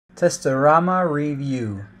Testorama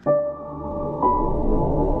review.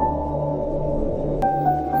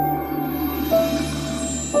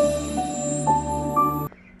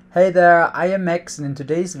 Hey there, I am Max, and in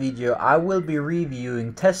today's video I will be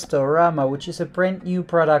reviewing Testorama, which is a brand new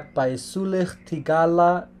product by Sulich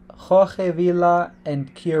Tigala, Jorge Villa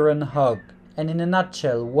and Kieran Hogg. And in a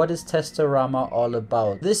nutshell, what is Testorama all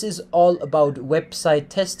about? This is all about website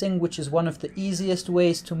testing, which is one of the easiest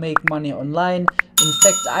ways to make money online. In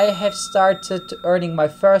fact, I have started earning my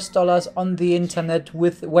first dollars on the internet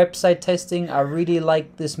with website testing. I really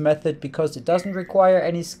like this method because it doesn't require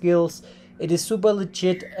any skills. It is super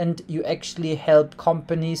legit and you actually help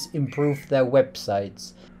companies improve their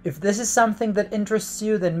websites. If this is something that interests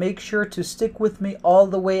you, then make sure to stick with me all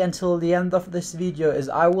the way until the end of this video, as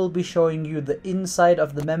I will be showing you the inside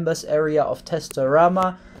of the members area of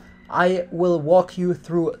Testorama. I will walk you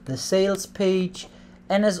through the sales page.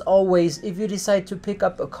 And as always, if you decide to pick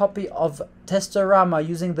up a copy of Testorama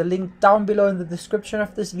using the link down below in the description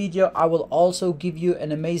of this video, I will also give you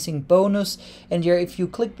an amazing bonus. And here, if you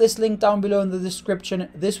click this link down below in the description,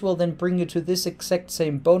 this will then bring you to this exact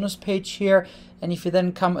same bonus page here. And if you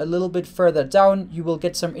then come a little bit further down, you will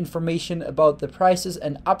get some information about the prices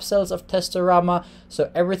and upsells of Testorama.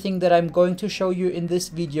 So everything that I'm going to show you in this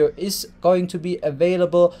video is going to be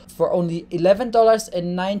available for only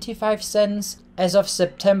 $11.95 as of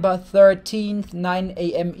September 13th, 9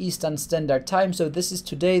 AM Eastern Standard Time. So this is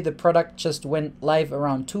today. The product just went live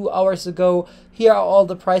around 2 hours ago. Here are all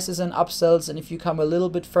the prices and upsells, and if you come a little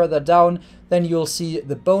bit further down, then you'll see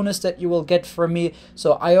the bonus that you will get from me.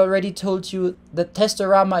 So I already told you that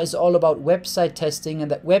Testorama is all about website testing, and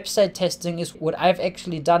that website testing is what I've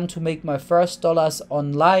actually done to make my first dollars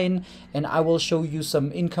online. And I will show you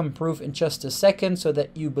some income proof in just a second so that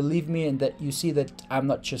you believe me and that you see that I'm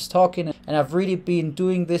not just talking, and I've really been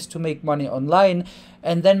doing this to make money online.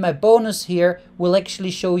 And then my bonus here will actually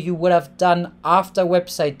show you what I've done after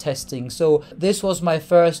website testing. So this was my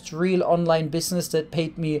first real online business that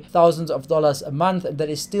paid me thousands of dollars a month, and that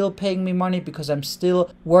is still paying me money because I'm still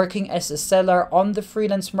working as a seller on the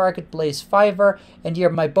freelance marketplace Fiverr. And here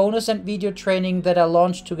my bonus and video training that I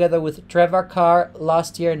launched together with Trevor Carr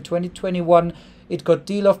last year in 2021. It got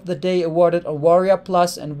Deal of the Day awarded on Warrior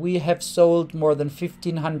Plus, and we have sold more than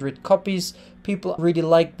 1,500 copies. People really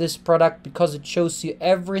like this product because it shows you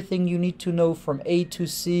everything you need to know from A to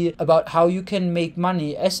Z about how you can make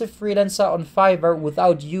money as a freelancer on Fiverr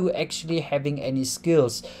without you actually having any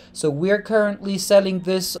skills. So we're currently selling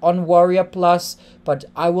this on Warrior Plus, but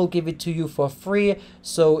I will give it to you for free.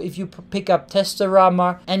 So if you pick up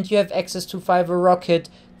Testorama and you have access to Fiverr Rocket,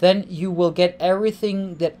 then you will get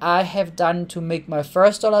everything that I have done to make my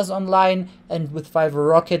first dollars online, and with Fiverr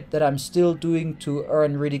Rocket that I'm still doing to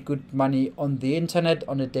earn really good money on the internet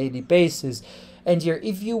on a daily basis. And here,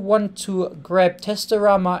 if you want to grab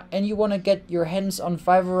Testorama and you want to get your hands on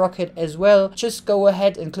Fiverr Rocket as well, just go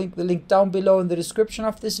ahead and click the link down below in the description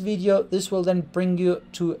of this video. This will then bring you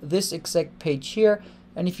to this exact page here.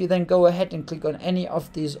 And if you then go ahead and click on any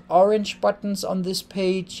of these orange buttons on this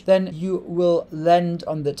page, then you will land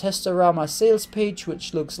on the Testorama sales page,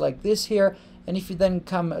 which looks like this here. And if you then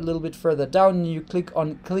come a little bit further down and you click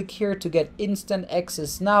on click here to get instant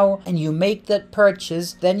access now, and you make that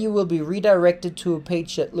purchase, then you will be redirected to a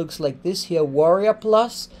page that looks like this here, Warrior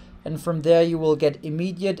Plus. And from there you will get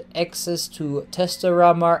immediate access to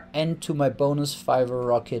Testorama and to my bonus Fiverr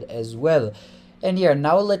Rocket as well. And here,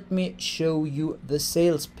 now let me show you the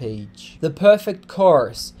sales page. The perfect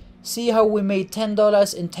course. See how we made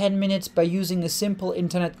 $10 in 10 minutes by using a simple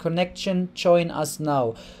internet connection. Join us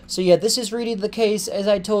now. So yeah, this is really the case. As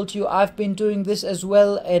I told you, I've been doing this as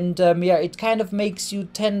well. And yeah, it kind of makes you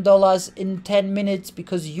 $10 in 10 minutes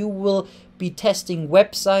because you will be testing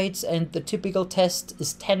websites, and the typical test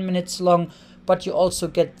is 10 minutes long. But you also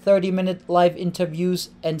get 30-minute live interviews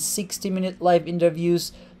and 60-minute live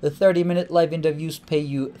interviews. The 30-minute live interviews pay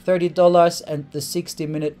you $30 and the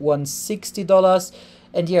 60-minute ones $60.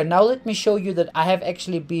 And here, now let me show you that I have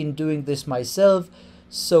actually been doing this myself.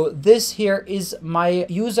 So this here is my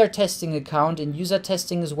user testing account, and user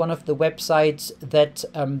testing is one of the websites that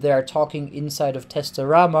they are talking inside of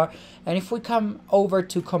Testorama. And if we come over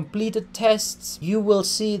to completed tests, you will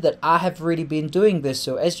see that I have really been doing this.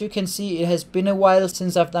 So as you can see, it has been a while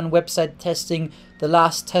since I've done website testing. The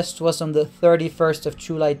last test was on the 31st of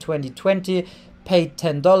July 2020. Paid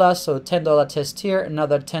 $10, so $10 test here,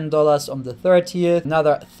 another $10 on the 30th,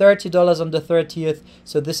 another $30 on the 30th.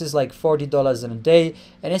 So this is like $40 in a day.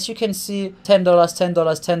 And as you can see, $10, $10,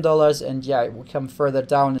 $10, and yeah, we come further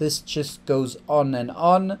down. This just goes on and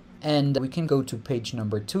on. And we can go to page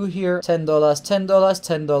number 2 here. $10, $10,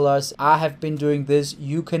 $10. I have been doing this.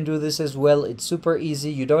 You can do this as well. It's super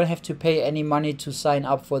easy. You don't have to pay any money to sign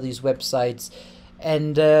up for these websites.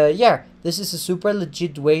 And yeah, this is a super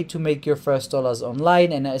legit way to make your first dollars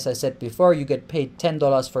online. And as I said before, you get paid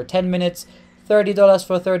 $10 for 10 minutes, $30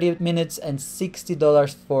 for 30 minutes, and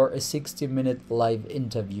 $60 for a 60-minute live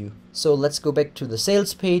interview. So let's go back to the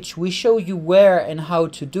sales page. We show you where and how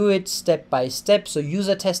to do it step by step. So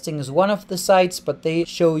user testing is one of the sites, but they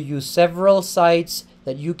show you several sites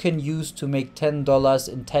that you can use to make $10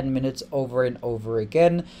 in 10 minutes over and over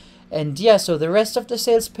again. And yeah, so the rest of the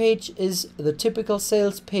sales page is the typical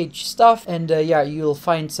sales page stuff. And yeah, you'll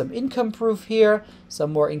find some income proof here,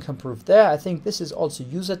 some more income proof there. I think this is also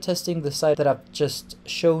user testing, the site that I've just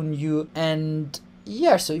shown you. And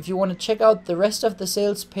yeah, so if you want to check out the rest of the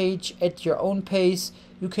sales page at your own pace,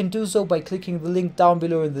 you can do so by clicking the link down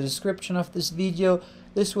below in the description of this video.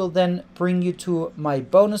 This will then bring you to my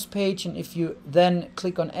bonus page. And if you then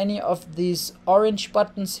click on any of these orange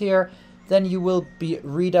buttons here, then you will be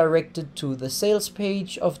redirected to the sales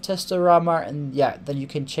page of Testorama, and yeah, then you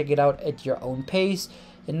can check it out at your own pace.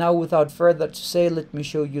 And now without further to say, let me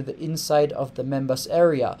show you the inside of the members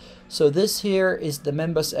area. So this here is the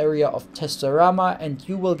members area of Testorama, and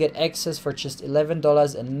you will get access for just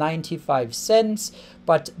 $11.95,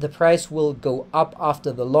 but the price will go up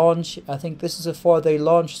after the launch. I think this is a 4-day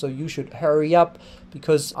launch, so you should hurry up,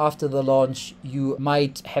 because after the launch you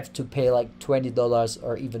might have to pay like $20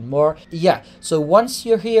 or even more. Yeah, so once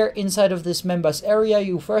you're here inside of this members area,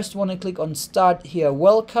 you first want to click on start here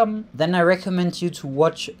welcome. Then I recommend you to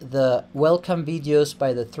watch the welcome videos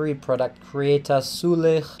by the 3 product creators,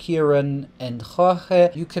 Sulich, Kieran and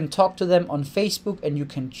Jorge. You can talk to them on Facebook and you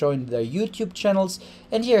can join their YouTube channels.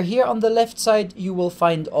 And here on the left side you will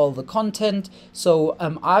find all the content. So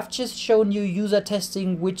I've just shown you user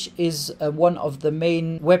testing, which is one of the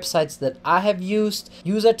main websites that I have used.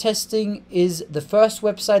 User testing is the first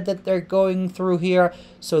website that they're going through here.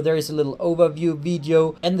 So there is a little overview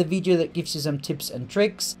video and the video that gives you some tips and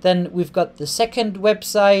tricks. Then we've got the second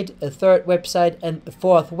website, a third website, and a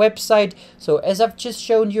fourth website. So as I've just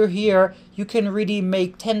shown you here, you can really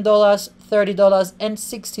make $10, $30, and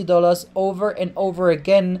 $60 over and over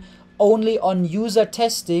again only on user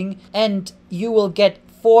testing, and you will get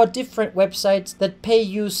 4 different websites that pay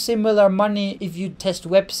you similar money if you test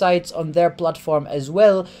websites on their platform as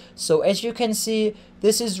well. So as you can see,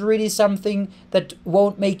 this is really something that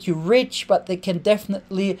won't make you rich, but they can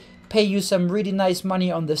definitely pay you some really nice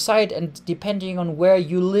money on the site. And depending on where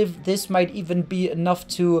you live, this might even be enough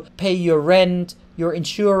to pay your rent, your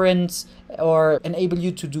insurance, or enable you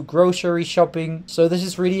to do grocery shopping. So this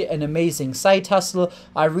is really an amazing side hustle.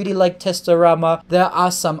 I really like Testorama. There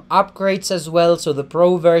are some upgrades as well. So the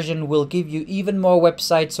pro version will give you even more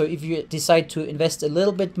websites. So if you decide to invest a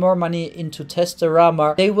little bit more money into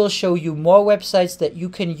Testorama, they will show you more websites that you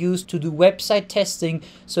can use to do website testing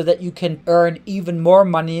so that you can earn even more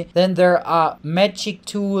money. Then there are magic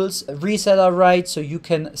tools, reseller rights, so you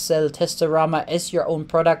can sell Testorama as your own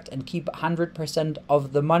product and keep 100%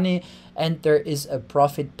 of the money. And there is a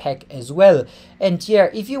profit pack as well. And yeah,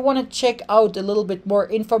 if you want to check out a little bit more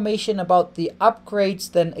information about the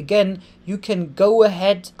upgrades, then again, you can go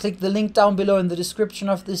ahead, click the link down below in the description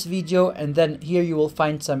of this video, and then here you will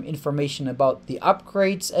find some information about the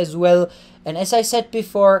upgrades as well. And as I said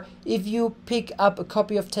before, if you pick up a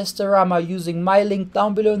copy of Testorama using my link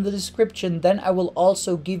down below in the description, then I will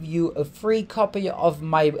also give you a free copy of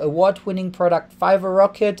my award-winning product Fiverr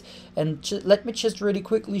Rocket. And let me just really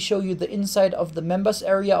quickly show you the inside of the members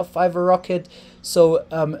area of Fiverr Rocket. So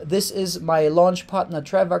this is my launch partner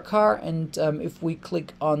Trevor Carr, and if we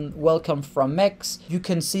click on welcome from Max, you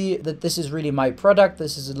can see that this is really my product.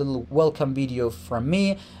 This is a little welcome video from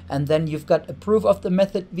me, and then you've got a proof of the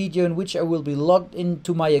method video in which I will be logged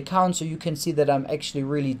into my account, so you can see that I'm actually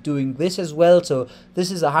really doing this as well. So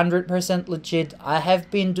this is 100% legit. I have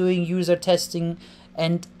been doing user testing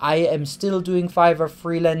and I am still doing Fiverr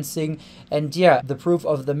freelancing, and yeah, the proof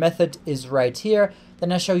of the method is right here.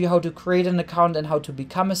 Then I show you how to create an account and how to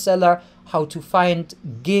become a seller, how to find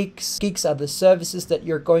gigs. Gigs are the services that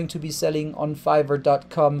you're going to be selling on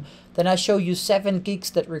Fiverr.com. Then I show you 7 gigs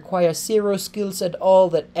that require 0 skills at all,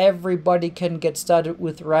 that everybody can get started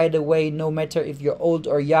with right away, no matter if you're old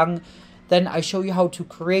or young. Then I show you how to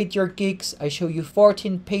create your gigs. I show you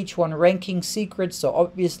 14 page one ranking secrets. So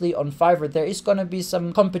obviously on Fiverr there is gonna be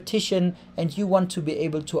some competition and you want to be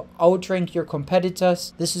able to outrank your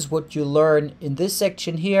competitors. This is what you learn in this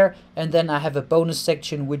section here. And then I have a bonus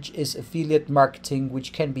section which is affiliate marketing,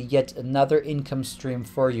 which can be yet another income stream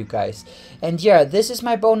for you guys. And yeah, this is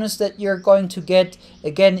my bonus that you're going to get.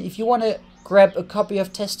 Again, if you want to grab a copy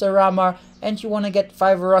of Testorama and you want to get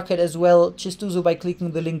Fiverr Rocket as well, just do so by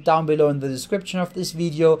clicking the link down below in the description of this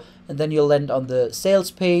video, and then you'll land on the sales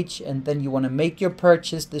page, and then you want to make your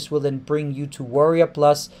purchase. This will then bring you to Warrior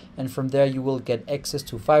Plus, and from there you will get access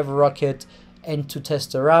to Fiverr Rocket and to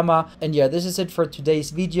Testorama. And yeah, this is it for today's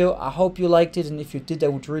video. I hope you liked it, and if you did, I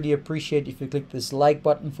would really appreciate if you click this like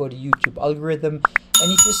button for the YouTube algorithm,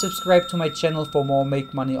 and if you subscribe to my channel for more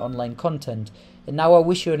Make Money Online content. And now I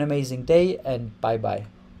wish you an amazing day, and bye bye.